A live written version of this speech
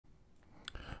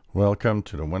Welcome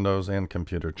to the Windows and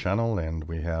Computer channel, and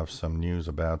we have some news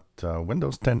about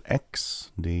Windows 10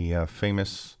 X, the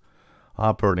famous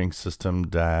operating system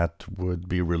that would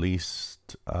be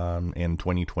released in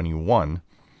 2021.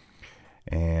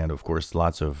 And of course,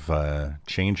 lots of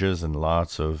changes and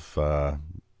lots of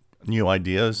new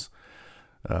ideas,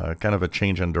 kind of a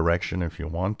change in direction if you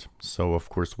want. So of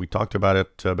course, we talked about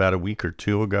it about a week or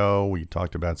two ago. We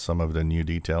talked about some of the new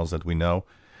details that we know,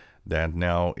 that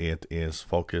now it is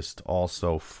focused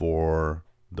also for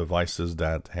devices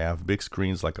that have big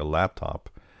screens like a laptop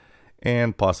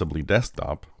and possibly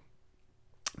desktop.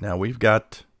 Now we've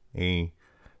got a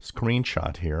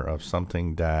screenshot here of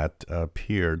something that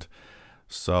appeared.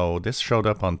 So this showed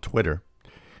up on Twitter,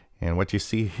 and what you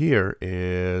see here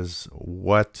is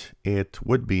what it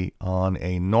would be on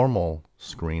a normal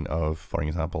screen of, for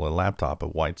example, a laptop, a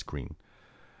widescreen,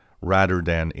 rather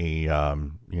than a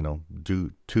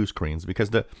two screens, because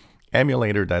the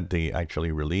emulator that they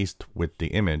actually released with the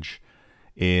image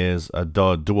is a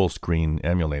dual screen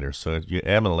emulator. So it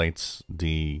emulates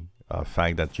the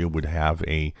fact that you would have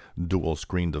a dual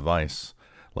screen device,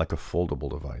 like a foldable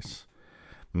device.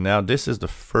 Now this is the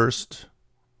first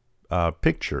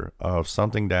picture of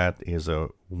something that is a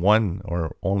one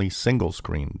or only single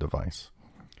screen device,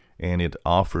 and it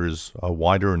offers a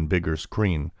wider and bigger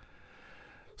screen.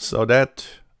 So that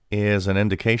is an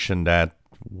indication that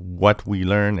what we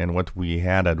learned and what we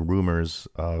had at rumors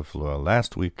of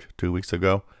last week, 2 weeks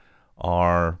ago,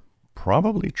 are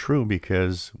probably true,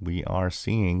 because we are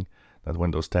seeing that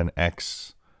Windows 10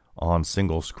 X on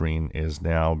single screen is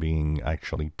now being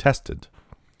actually tested.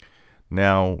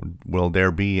 Now, will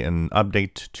there be an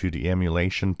update to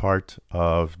the part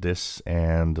of this?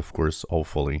 And of course,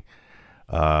 hopefully,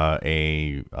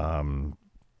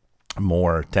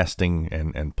 more testing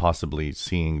and possibly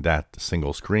seeing that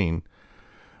single screen.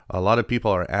 A lot of people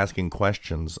are asking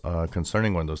questions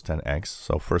concerning Windows 10 X.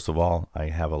 So first of all, I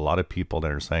have a lot of people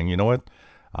that are saying, you know what,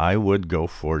 I would go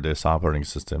for this operating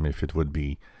system if it would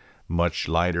be much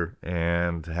lighter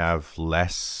and have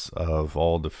less of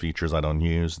all the features I don't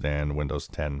use than Windows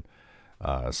 10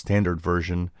 standard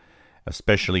version,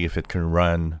 especially if it can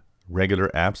run regular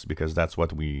apps, because that's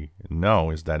what we know,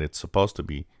 is that it's supposed to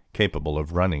be capable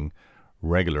of running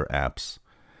regular apps.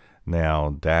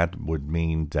 Now that would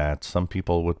mean that some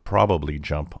people would probably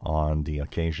jump on the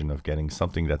occasion of getting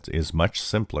something that is much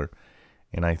simpler,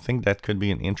 and I think that could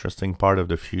be an interesting part of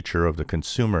the future of the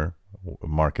consumer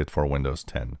market for Windows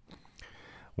 10.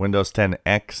 Windows 10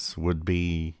 X would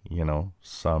be,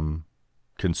 some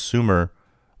consumer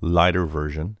lighter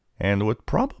version, and would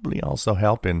probably also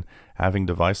help in having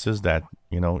devices that,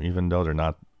 even though they're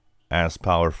not as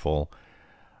powerful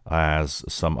as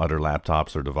some other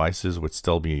laptops or devices, would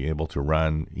still be able to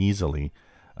run easily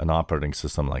an operating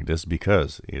system like this,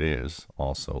 because it is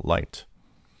also light.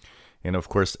 And of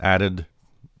course, added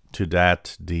to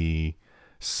that, the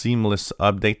seamless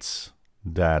updates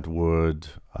that would,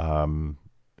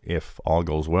 if all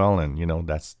goes well, and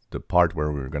that's the part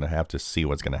where we're going to have to see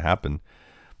what's going to happen,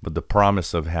 but the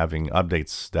promise of having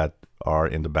updates that are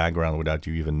in the background without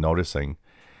you even noticing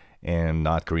and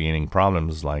not creating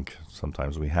problems like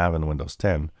sometimes we have in Windows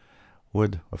 10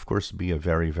 would, of course, be a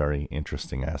very, very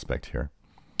interesting aspect here.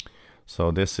 So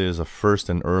this is a first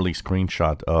and early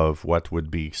screenshot of what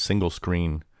would be single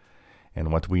screen.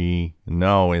 And what we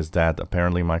know is that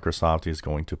apparently Microsoft is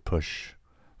going to push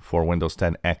for Windows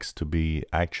 10 X to be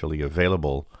actually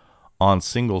available on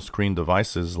single screen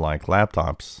devices like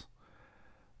laptops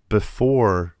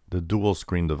before the dual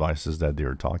screen devices that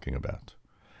they're talking about.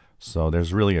 So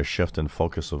there's really a shift in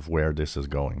focus of where this is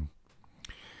going.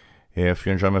 If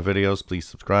you enjoy my videos, please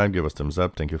subscribe, give us a thumbs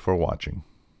up. Thank you for watching.